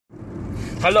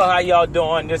Hello, how y'all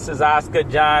doing? This is Oscar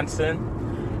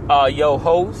Johnson, your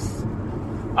host.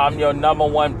 I'm your number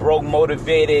one broke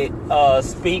motivated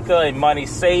speaker and money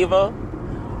saver.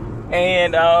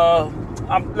 And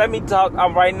let me talk.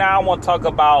 Right now, I want to talk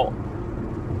about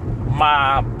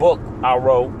my book I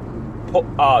wrote,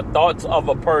 Thoughts of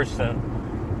a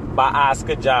Person by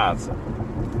Oscar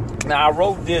Johnson. Now, I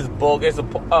wrote this book as a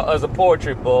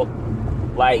poetry book,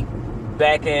 like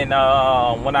back in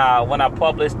when I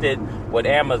published it with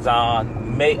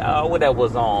Amazon, what that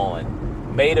was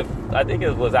on May I think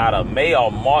it was out of May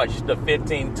or March the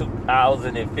 15th,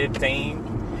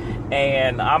 2015,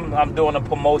 and I'm doing a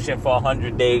promotion for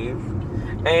 100 days,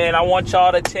 and I want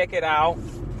y'all to check it out,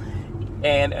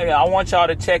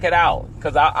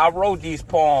 because I wrote these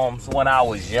poems when I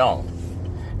was young,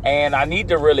 and I need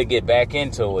to really get back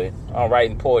into it on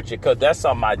writing poetry, because that's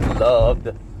something I loved.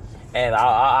 And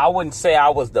I wouldn't say I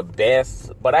was the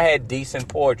best, but I had decent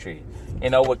poetry. You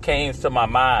know, what came to my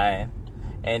mind,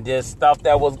 and just stuff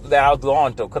that I was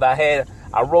going through. Because I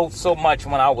wrote so much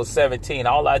when I was 17.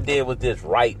 All I did was just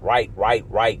write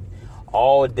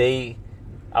all day.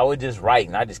 I was just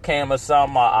writing. I just came with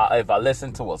something. If I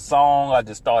listened to a song, I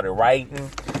just started writing.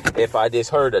 If I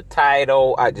just heard a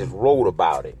title, I just wrote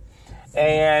about it.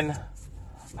 And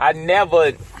I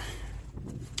never,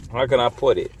 how can I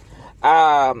put it?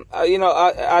 I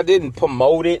didn't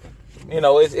promote it. You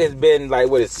know, it's been like,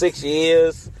 6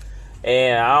 years,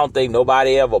 and I don't think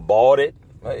nobody ever bought it.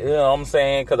 You know what I'm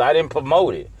saying? Because I didn't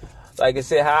promote it. Like I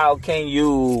said, how can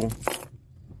you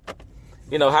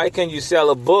sell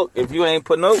a book if you ain't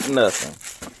promoting nothing?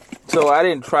 So I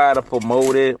didn't try to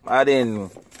promote it. I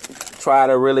didn't try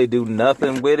to really do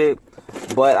nothing with it.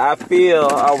 But I feel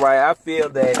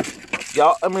that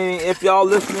y'all, if y'all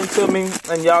listening to me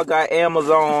and y'all got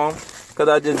Amazon, because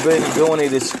I just been doing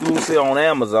it exclusive on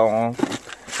Amazon,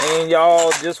 and y'all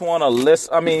just want to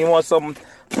listen, you want some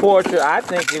poetry, I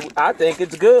think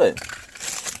it's good.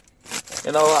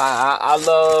 You know, I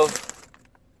love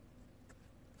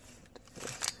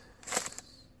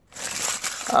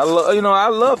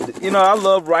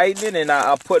writing it, and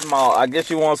I put I guess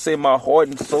you want to say my heart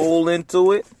and soul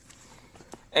into it.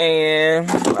 And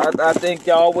I think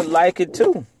y'all would like it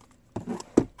too.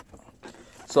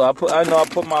 So I put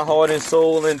my heart and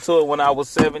soul into it when I was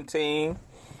 17,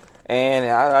 and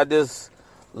I just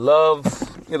love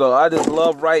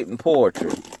writing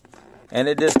poetry, and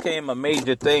it just became a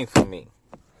major thing for me.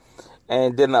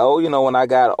 And then when I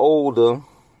got older,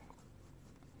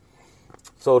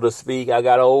 so to speak, and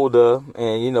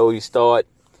you start.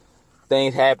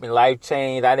 Things happen, life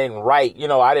changed. I didn't write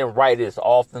as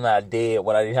often as I did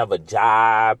when I didn't have a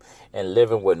job and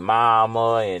living with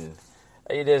mama. And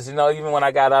it just, even when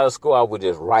I got out of school, I was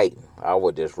just writing.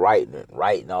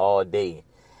 Writing all day.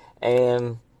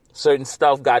 And certain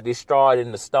stuff got destroyed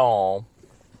in the storm,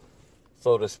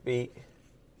 so to speak.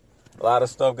 A lot of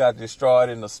stuff got destroyed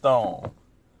in the storm.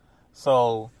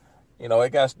 So, it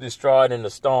got destroyed in the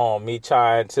storm, me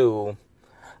trying to.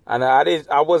 And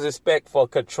I wasn't expecting for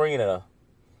Katrina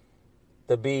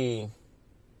to be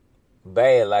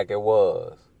bad like it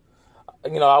was. I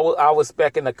was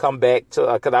expecting to come back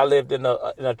because I lived in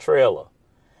a trailer,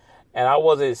 and I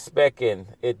wasn't expecting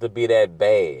it to be that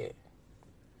bad.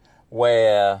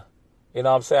 Where,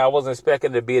 I wasn't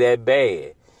expecting it to be that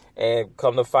bad, and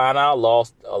come to find out, I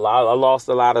lost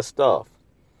a lot of stuff.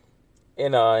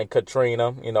 In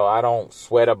Katrina, I don't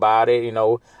sweat about it.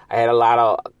 I had a lot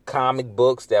of comic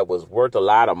books that was worth a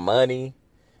lot of money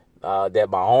that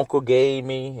my uncle gave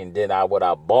me, and then what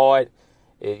I bought,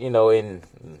 and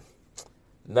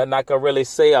nothing I can really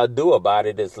say or do about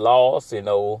it is lost.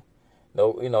 Nothing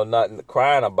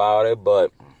crying about it,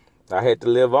 but I had to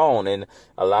live on, and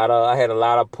I had a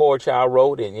lot of poetry I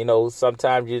wrote, and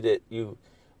sometimes you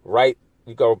write.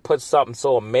 You go put something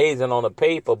so amazing on the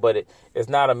paper, but it's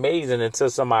not amazing until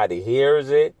somebody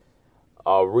hears it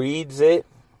or reads it.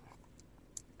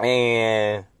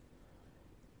 And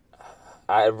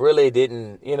I really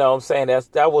didn't,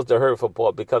 that was the hurtful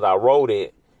part, because I wrote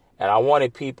it and I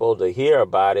wanted people to hear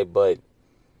about it, but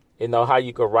how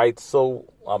you could write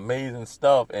so amazing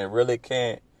stuff and really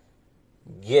can't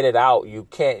get it out. You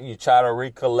try to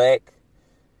recollect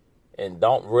and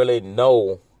don't really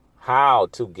know how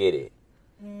to get it.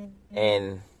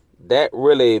 And that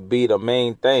really be the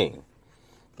main thing,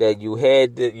 that you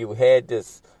had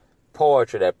this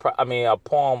poetry a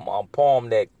poem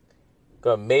that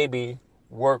could maybe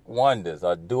work wonders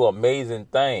or do amazing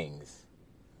things,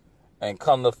 and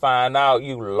come to find out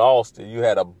you lost it. You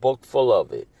had a book full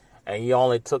of it, and you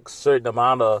only took a certain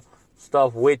amount of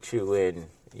stuff with you, and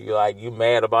you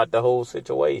mad about the whole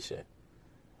situation.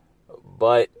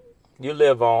 But you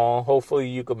live on. Hopefully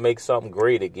you can make something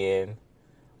great again,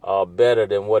 better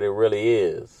than what it really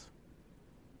is.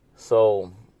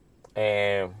 So,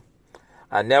 and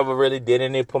I never really did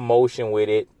any promotion with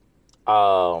it.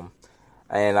 And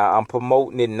I'm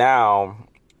promoting it now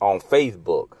on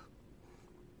Facebook.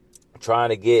 Trying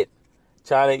to get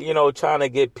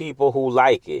people who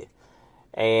like it.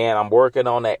 And I'm working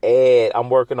on the ads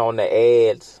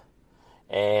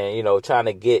and, trying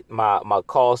to get my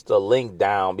cost of link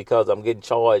down because I'm getting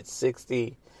charged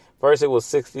 60. First it was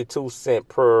 62 cents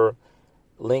per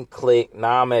link click.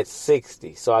 Now I'm at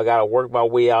 60. So I got to work my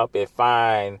way up and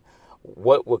find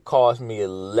what would cost me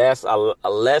less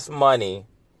money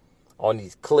on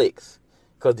these clicks,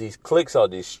 because these clicks are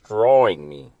destroying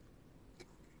me.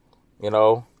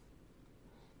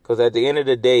 Because at the end of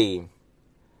the day,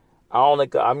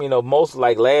 most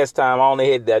like last time I only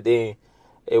hit that thing.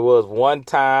 It was one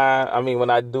time.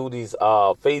 When I do these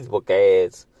Facebook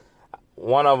ads,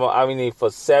 one of them. For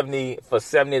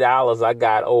 $70, I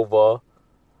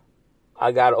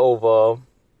got over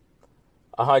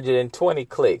 120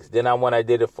 clicks. Then when I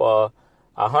did it for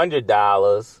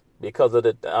 $100, because of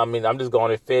I'm just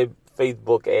going to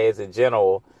Facebook ads in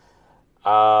general.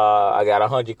 I got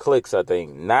 100 clicks, I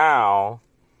think. Now,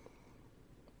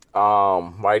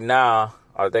 right now,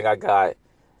 I think I got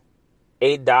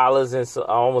 $8 and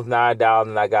almost $9,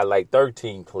 and I got like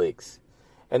 13 clicks.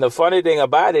 And the funny thing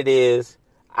about it is,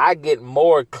 I get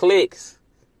more clicks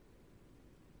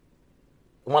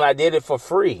when I did it for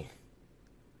free.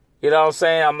 You know what I'm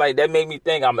saying? I'm like, that made me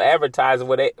think I'm advertising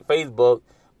with Facebook,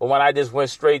 but when I just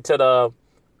went straight to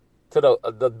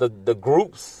the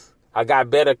groups, I got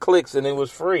better clicks and it was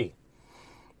free.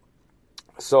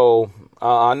 So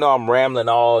I know I'm rambling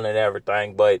on and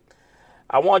everything, but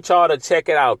I want y'all to check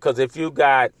it out, because if you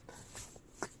got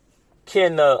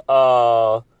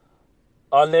Kindle,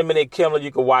 unlimited Kindle,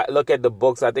 you can look at the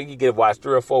books. I think you can watch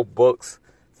 3 or 4 books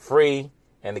free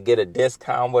and to get a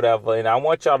discount, whatever. And I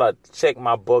want y'all to check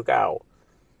my book out.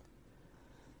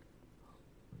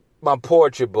 My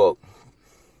poetry book,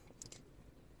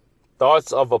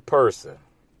 Thoughts of a Person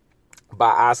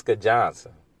by Oscar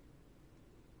Johnson.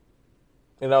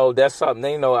 That's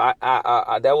something,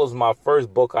 I that was my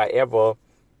first book I ever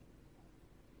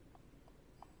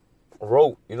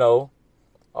wrote,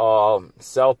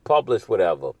 self-published,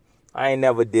 whatever. I ain't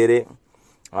never did it.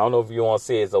 I don't know if you want to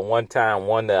say it's a one-time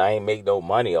wonder. I ain't make no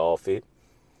money off it.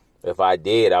 If I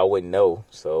did, I wouldn't know.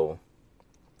 So,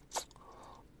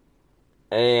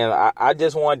 and I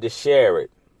just wanted to share it.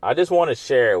 I just want to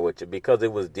share it with you because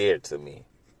it was dear to me.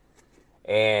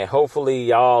 And hopefully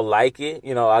y'all like it.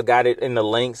 I got it in the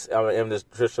links in the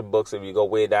description books. If you go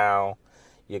way down,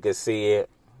 you can see it.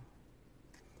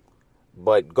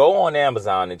 But go on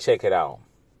Amazon and check it out.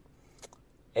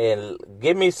 And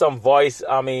give me some voice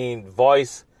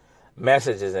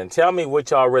messages and tell me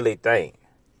what y'all really think.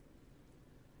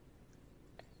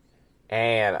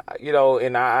 And,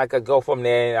 and I could go from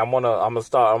there. I'm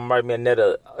writing me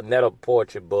another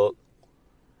poetry book.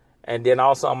 And then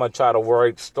also I'm going to try to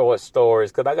write stories,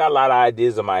 because I got a lot of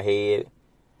ideas in my head.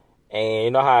 And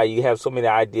you know how you have so many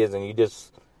ideas and you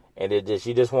just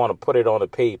want to put it on the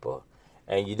paper.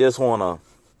 And you just want to,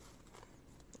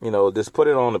 just put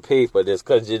it on the paper just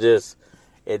because it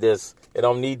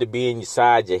don't need to be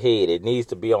inside your head. It needs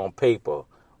to be on paper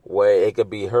where it could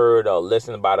be heard or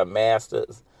listened by the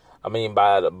masses.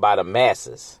 By the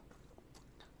masses.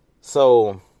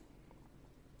 So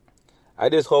I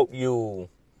just hope you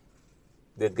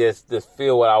just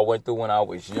feel what I went through when I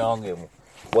was young, and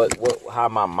how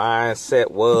my mindset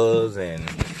was, and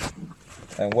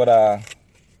what I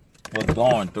was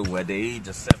going through at the age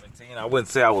of 17. I wouldn't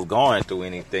say I was going through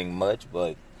anything much,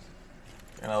 but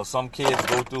some kids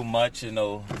go through much.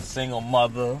 Single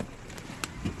mother.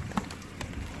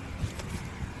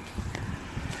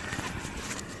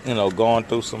 Going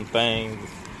through some things,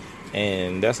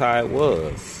 and that's how it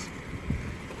was.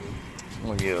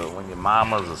 When your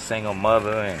mama's a single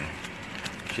mother and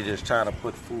she just trying to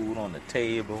put food on the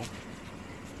table,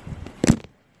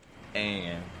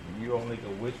 and you only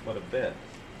can wish for the best.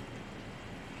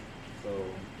 So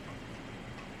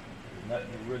there's nothing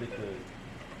you really could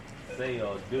say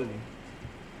or do,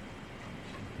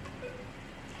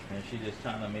 and she just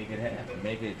trying to make it happen,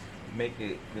 make it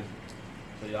just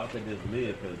so y'all could just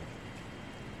live,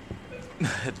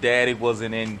 because Daddy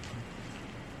wasn't in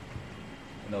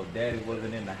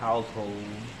the household.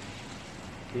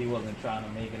 He wasn't trying to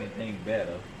make anything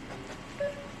better.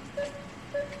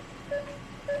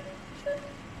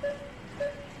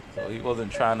 So he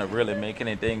wasn't trying to really make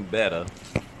anything better.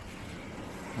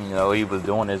 He was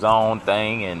doing his own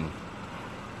thing, and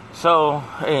then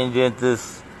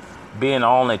being the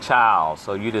only child,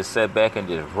 so you just sat back and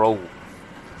just wrote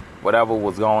whatever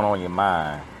was going on in your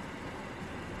mind.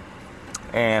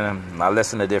 And I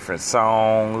listened to different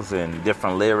songs and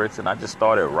different lyrics, and I just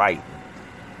started writing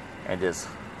and just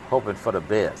hoping for the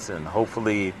best, and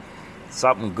hopefully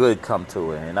something good come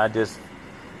to it. And I just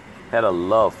had a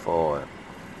love for it.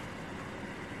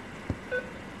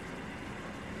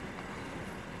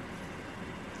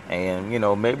 And, you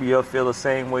know, maybe you'll feel the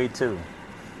same way too.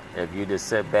 If you just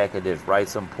sit back and just write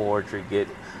some poetry, get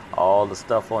all the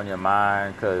stuff on your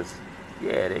mind. Because,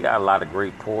 yeah, they got a lot of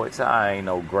great poets. I ain't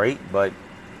no great, but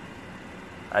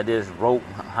I just wrote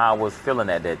how I was feeling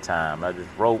at that time. I just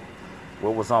wrote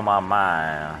what was on my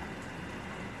mind.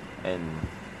 And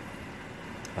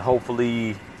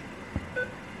hopefully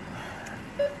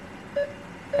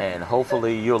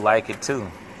you'll like it too.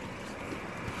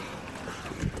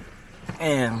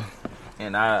 And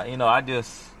I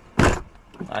guess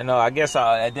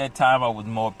at that time I was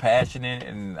more passionate,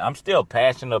 and I'm still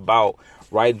passionate about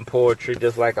writing poetry,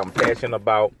 just like I'm passionate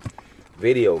about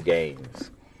video games.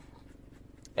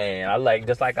 And I like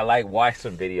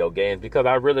watching video games, because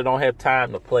I really don't have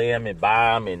time to play them and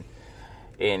buy them,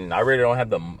 and I really don't have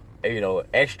the,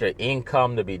 extra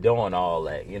income to be doing all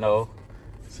that,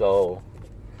 So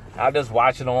I just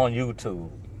watch it on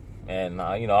YouTube. And,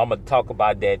 I'm going to talk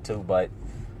about that too. But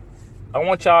I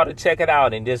want y'all to check it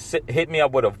out and just hit me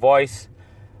up with a voice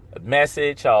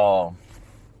message. Or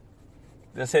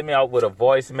just hit me up with a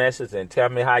voice message and tell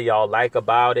me how y'all like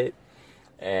about it.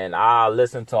 And I'll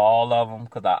listen to all of them,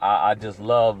 because I just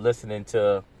love listening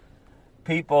to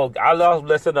people. I love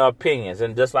listening to opinions.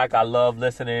 And just like I love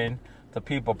listening to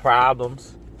people's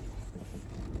problems.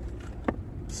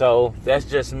 So that's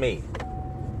just me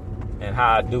and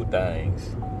how I do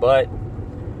things. But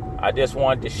I just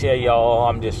wanted to share y'all.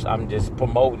 I'm just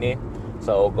promoting it.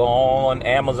 So go on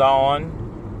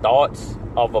Amazon, Thoughts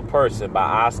of a Person by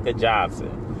Oscar Johnson.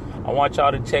 I want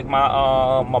y'all to check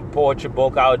my poetry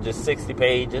book out, just 60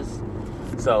 pages.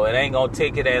 So it ain't gonna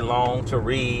take you that long to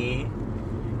read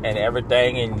and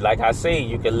everything. And like I say,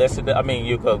 you can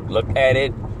you can look at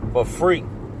it for free.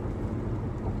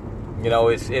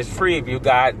 It's free if you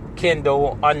got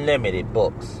Kindle Unlimited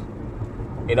books.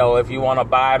 If you want to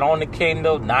buy it on the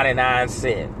Kindle, 99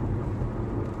 cents.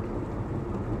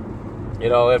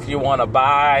 If you want to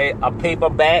buy a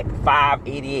paperback,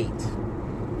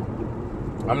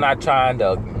 $5.88. I'm not trying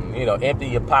to, empty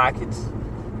your pockets.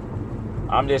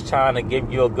 I'm just trying to give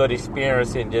you a good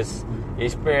experience and just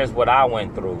experience what I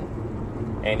went through.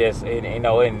 And just,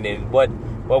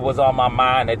 what was on my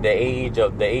mind at the age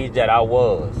that I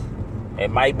was. It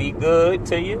might be good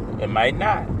to you. It might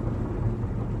not.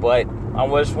 But I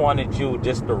just wanted you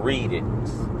just to read it,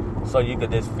 so you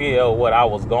could just feel what I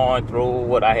was going through,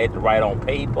 what I had to write on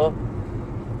paper.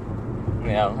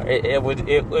 It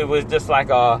was just like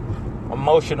a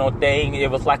emotional thing. It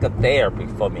was like a therapy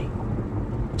for me.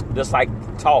 Just like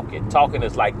talking. Talking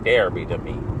is like therapy to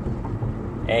me.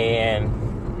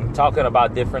 And talking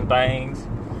about different things.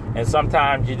 And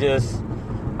sometimes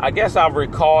I guess I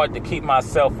record to keep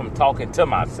myself from talking to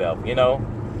myself,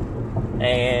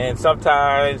 And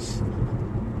sometimes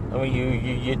when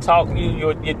you talk and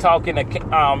you talk in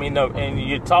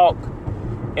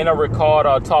a recorder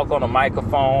or talk on a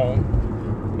microphone,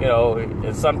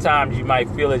 and sometimes you might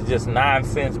feel it's just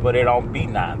nonsense, but it don't be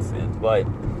nonsense.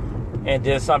 And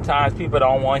just sometimes people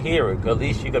don't want to hear it. At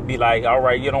least you could be like, all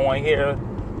right, you don't want to hear it?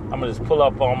 I'm going to just pull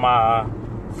up on my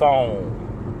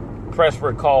phone, press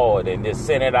record, and just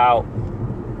send it out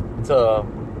to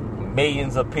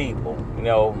millions of people.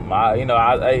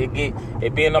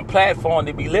 It being a platform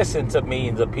to be listened to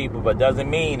millions of people, but doesn't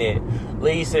mean it. At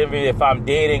least if I'm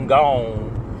dead and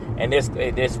gone, and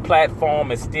this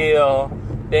platform is still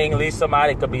thing, at least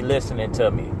somebody could be listening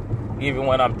to me, even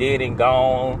when I'm dead and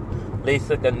gone. At least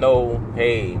they can know,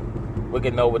 hey, we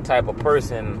can know what type of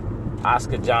person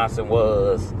Oscar Johnson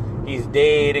was. He's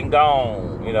dead and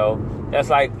gone. That's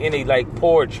like any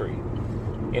poetry.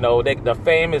 The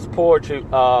famous poetry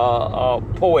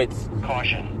poets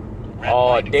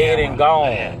are dead and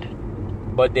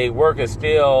gone, but they work is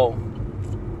still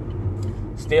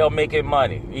making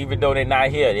money, even though they're not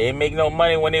here. They ain't making no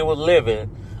money when they was living,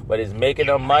 but it's making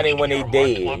them money when they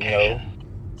dead.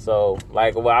 So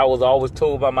what I was always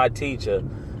told by my teacher,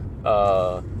 being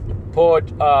a poet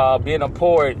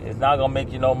is not gonna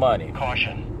make you no money.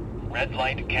 Caution. Red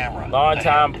light camera. Long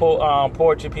time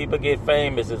poetry people get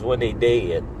famous is when they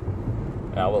dead.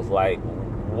 And I was like,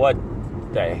 what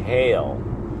the hell?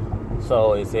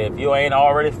 So he said, if you ain't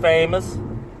already famous,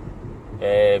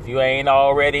 if you ain't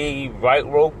already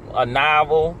wrote a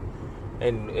novel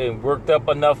and worked up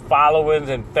enough followings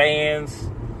and fans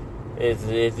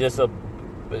it's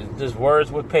just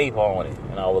words with paper on it.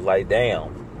 And I was like,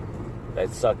 damn, that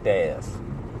sucked ass.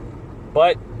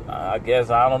 But I guess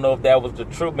I don't know if that was the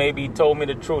truth. Maybe he told me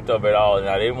the truth of it all, and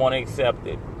I didn't want to accept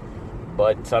it.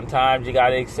 But sometimes you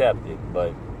gotta accept it.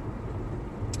 But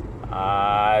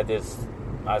I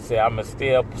say I'm gonna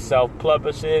still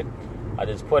self-publish it. I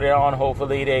just put it on.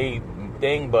 Hopefully they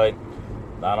thing, but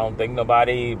I don't think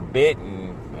nobody bit,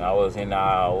 and I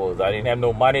didn't have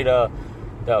no money to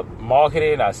market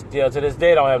it. I still to this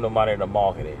day don't have no money to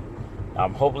market it.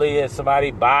 Hopefully if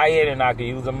somebody buy it and I can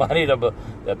use the money to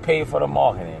pay for the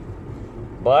marketing.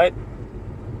 But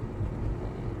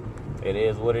it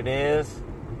is what it is,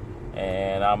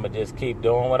 and I'm gonna just keep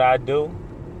doing what I do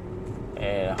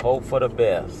and hope for the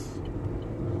best.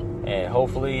 And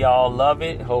hopefully y'all love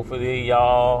it. Hopefully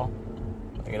y'all,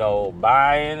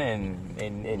 buying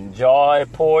and enjoy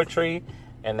poetry.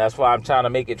 And that's why I'm trying to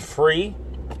make it free.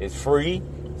 It's free.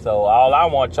 So all I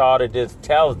want y'all to just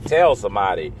tell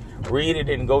somebody. Read it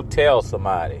and go tell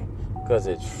somebody. Because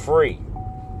it's free.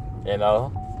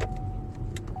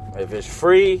 If it's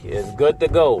free, it's good to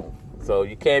go. So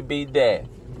you can't beat that.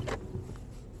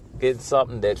 Get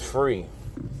something that's free.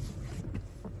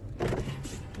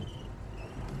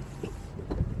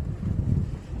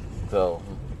 So,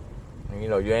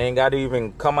 you ain't got to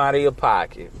even come out of your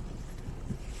pocket.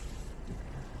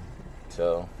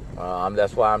 So,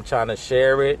 that's why I'm trying to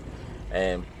share it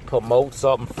and promote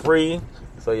something free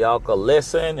so y'all can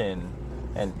listen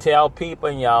and tell people,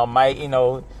 and y'all might,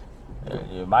 you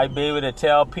might be able to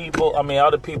tell people,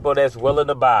 other people that's willing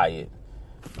to buy it.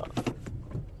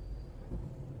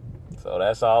 So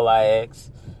that's all I ask.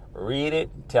 Read it,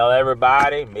 tell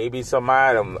everybody. Maybe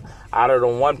somebody, out of the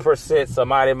 1%,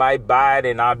 somebody might buy it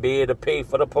and I'll be able to pay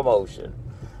for the promotion.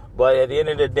 But at the end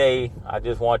of the day, I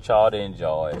just want y'all to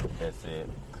enjoy it. That's it.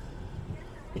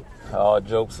 All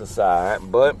jokes aside.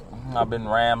 But I've been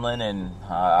rambling, and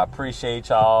I appreciate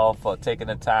y'all for taking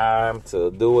the time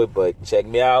to do it. But check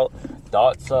me out.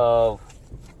 Thoughts of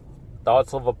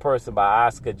a Person by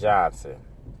Oscar Johnson.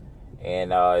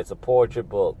 And it's a poetry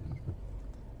book.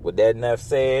 With that enough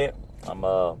said,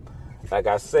 like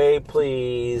I say,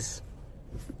 please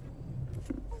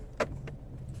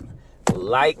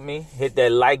like me. Hit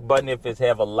that like button if it's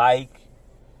have a like.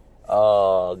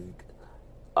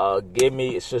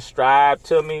 Subscribe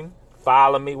to me,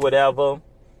 follow me, whatever.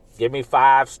 Give me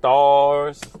 5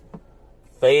 stars.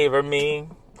 Favor me.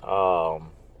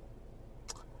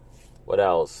 What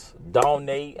else?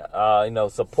 Donate.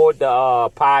 Support the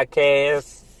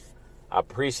podcast. I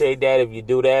appreciate that if you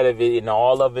do that. If it,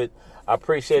 all of it, I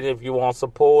appreciate it if you want to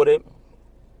support it.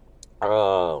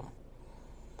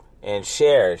 And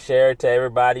share it to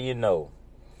everybody you know.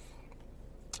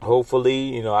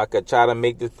 Hopefully, I could try to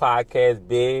make this podcast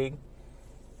big,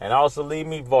 and also leave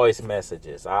me voice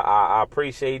messages. I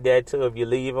appreciate that too if you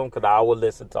leave them, because I will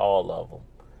listen to all of them.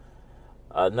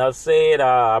 Enough said.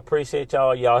 I appreciate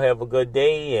y'all. Y'all have a good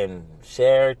day, and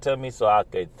share it to me so I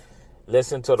could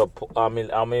listen to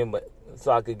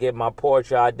so I could get my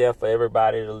poetry out there for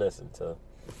everybody to listen to.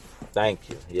 Thank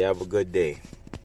you. You have a good day.